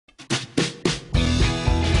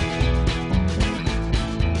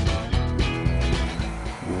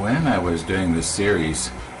when I was doing this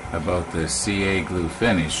series about the CA glue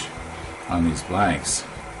finish on these blanks,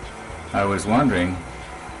 I was wondering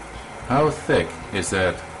how thick is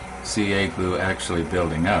that CA glue actually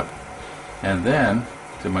building up. And then,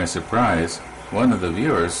 to my surprise, one of the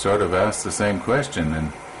viewers sort of asked the same question,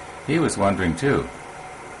 and he was wondering too.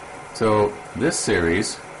 So this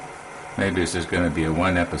series, maybe it's just going to be a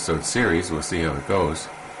one-episode series, we'll see how it goes,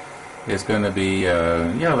 is going to be,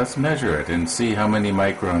 let's measure it and see how many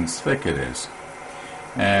microns thick it is.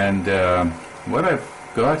 And what I've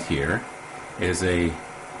got here is a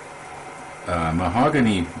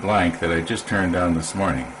mahogany blank that I just turned on this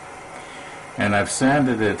morning. And I've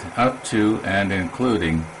sanded it up to and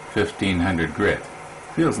including 1500 grit.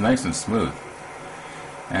 Feels nice and smooth.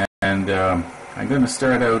 And I'm going to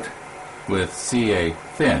start out with CA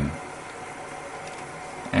thin.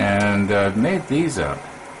 And I've made these up.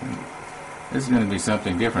 This is going to be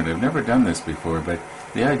something different. I've never done this before, but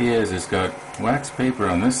the idea is it's got wax paper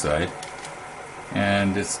on this side,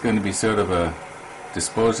 and it's going to be sort of a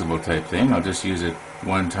disposable type thing. I'll just use it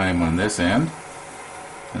one time on this end,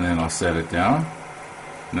 and then I'll set it down,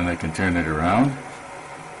 and then I can turn it around,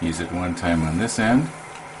 use it one time on this end,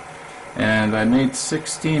 and I made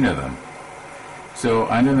 16 of them. So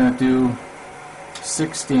I'm going to do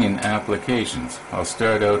 16 applications. I'll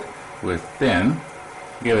start out with thin,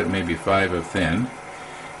 give it maybe 5 of thin,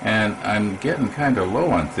 and I'm getting kind of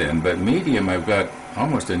low on thin, but medium I've got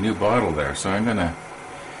almost a new bottle there, so I'm going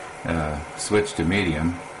to switch to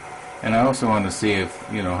medium. And I also want to see if,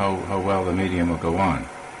 how well the medium will go on.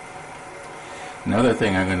 Another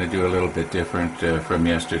thing I'm going to do a little bit different from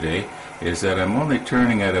yesterday is that I'm only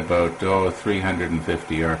turning at about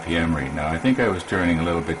 350 RPM right now. I think I was turning a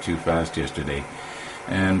little bit too fast yesterday,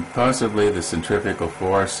 and possibly the centrifugal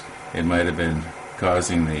force, it might have been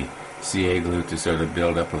causing the CA glue to sort of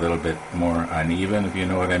build up a little bit more uneven, if you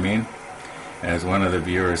know what I mean. As one of the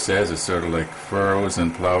viewers says, it's sort of like furrows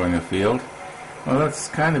in plowing a field. Well, that's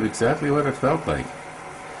kind of exactly what it felt like.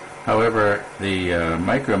 However, the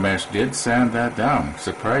micro mesh did sand that down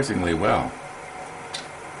surprisingly well.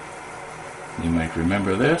 You might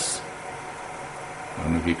remember this. I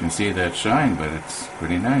don't know if you can see that shine, but it's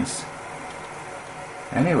pretty nice.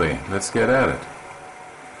 Anyway, let's get at it.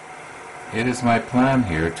 It is my plan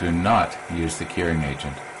here to not use the curing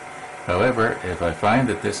agent. However, if I find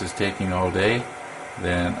that this is taking all day,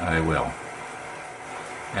 then I will.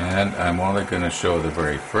 And I'm only going to show the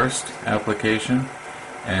very first application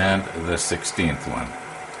and the 16th one,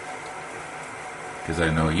 because I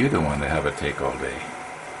know you don't want to have it take all day.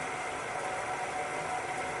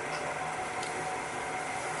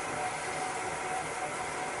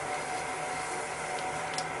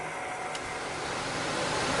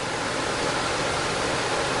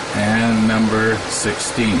 And number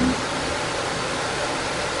 16.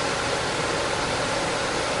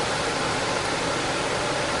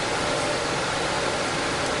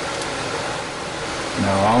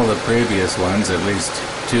 Now all the previous ones, at least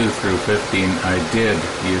 2 through 15, I did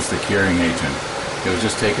use the curing agent. It was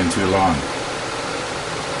just taking too long.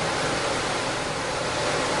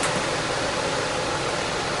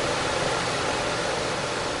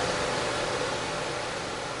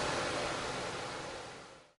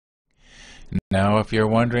 Now, if you're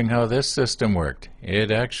wondering how this system worked, it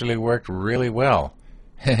actually worked really well,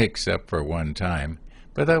 except for one time,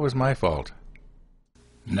 but that was my fault.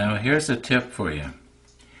 Now, here's a tip for you.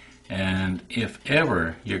 And if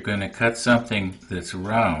ever you're going to cut something that's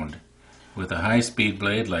round with a high-speed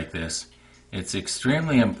blade like this, it's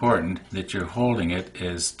extremely important that you're holding it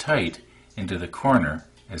as tight into the corner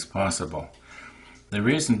as possible. The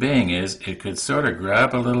reason being is it could sort of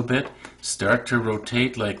grab a little bit, start to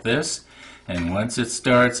rotate like this, and once it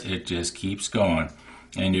starts, it just keeps going,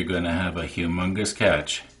 and you're going to have a humongous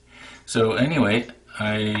catch. So anyway,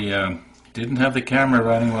 I didn't have the camera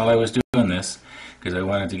running while I was doing this, because I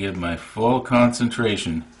wanted to give my full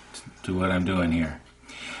concentration to what I'm doing here.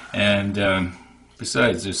 And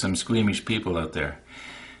besides, there's some squeamish people out there.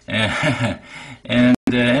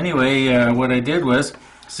 Anyway, what I did was,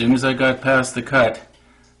 as soon as I got past the cut,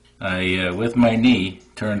 I, with my knee,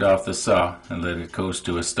 turned off the saw and let it coast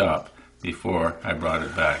to a stop before I brought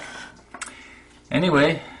it back.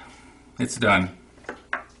 Anyway, it's done.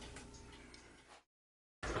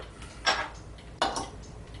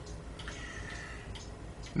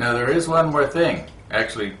 Now there is one more thing,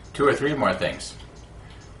 actually 2 or 3 more things.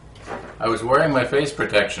 I was wearing my face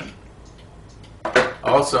protection.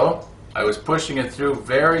 Also, I was pushing it through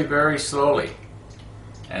very, very slowly.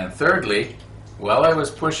 And thirdly, while I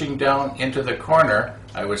was pushing down into the corner,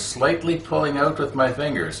 I was slightly pulling out with my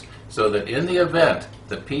fingers so that in the event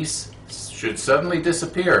the piece should suddenly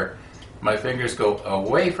disappear, my fingers go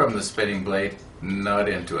away from the spinning blade, not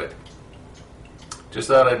into it. Just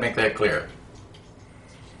thought I'd make that clear.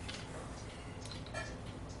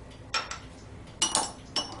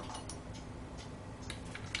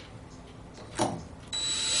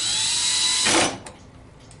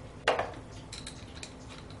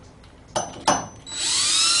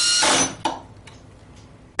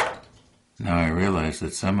 Now I realize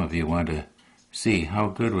that some of you want to see how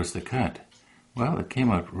good was the cut. Well, it came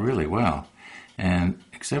out really well, and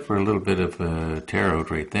except for a little bit of tear out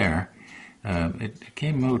right there, it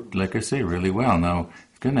came out, like I say, really well. Now,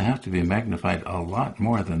 it's going to have to be magnified a lot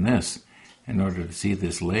more than this in order to see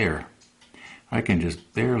this layer. I can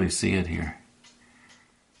just barely see it here.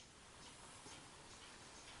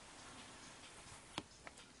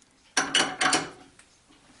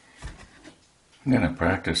 I'm going to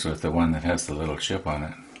practice with the one that has the little chip on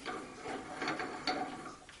it.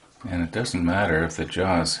 And it doesn't matter if the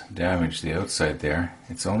jaws damage the outside there.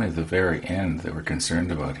 It's only the very end that we're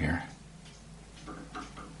concerned about here.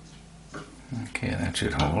 Okay, that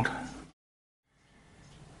should hold.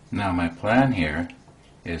 Now my plan here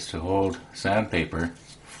is to hold sandpaper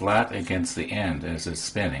flat against the end as it's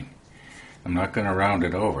spinning. I'm not going to round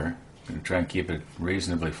it over. I'm going to try and keep it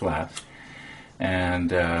reasonably flat.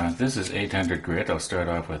 And this is 800 grit. I'll start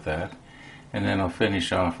off with that. And then I'll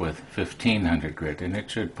finish off with 1500 grit, and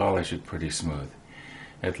it should polish it pretty smooth.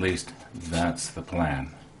 At least that's the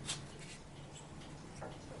plan.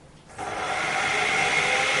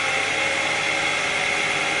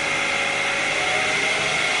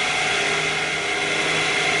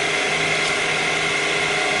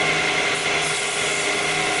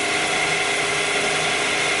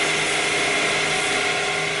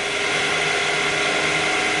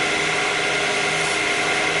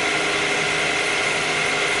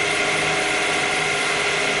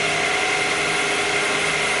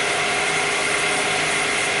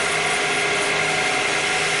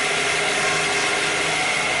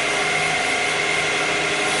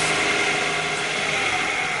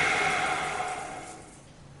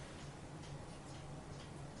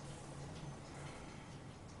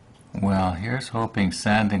 Well, here's hoping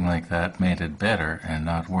sanding like that made it better and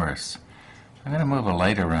not worse. I'm going to move a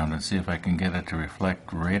light around and see if I can get it to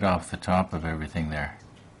reflect right off the top of everything there.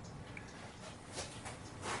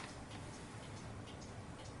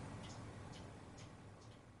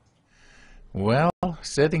 Well,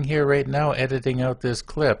 sitting here right now editing out this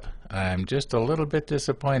clip, I'm just a little bit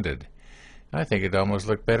disappointed. I think it almost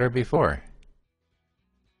looked better before.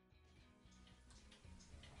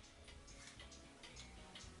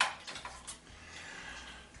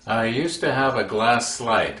 I used to have a glass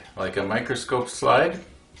slide, like a microscope slide,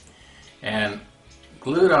 and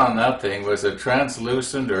glued on that thing was a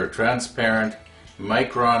translucent or transparent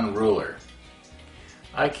micron ruler.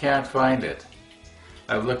 I can't find it.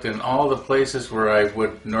 I've looked in all the places where I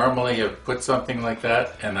would normally have put something like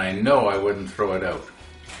that, and I know I wouldn't throw it out.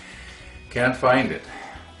 Can't find it.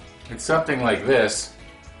 It's something like this,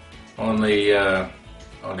 only a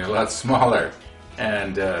lot smaller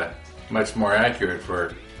and much more accurate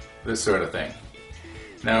for this sort of thing.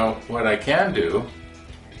 Now, what I can do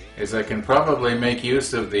is I can probably make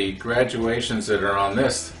use of the graduations that are on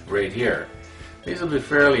this right here. These will be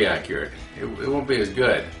fairly accurate. It won't be as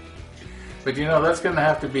good. But you know, that's going to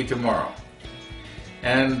have to be tomorrow.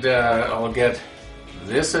 And I'll get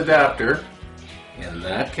this adapter in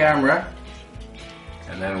that camera,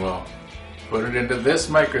 and then we'll put it into this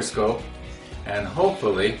microscope, and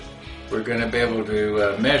hopefully we're going to be able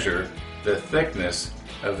to measure the thickness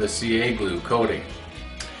of the CA glue coating.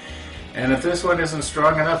 And if this one isn't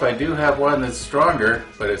strong enough, I do have one that's stronger,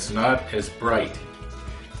 but it's not as bright.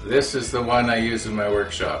 This is the one I use in my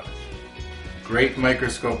workshop. Great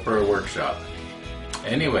microscope for a workshop.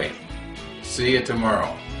 Anyway, see you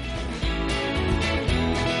tomorrow.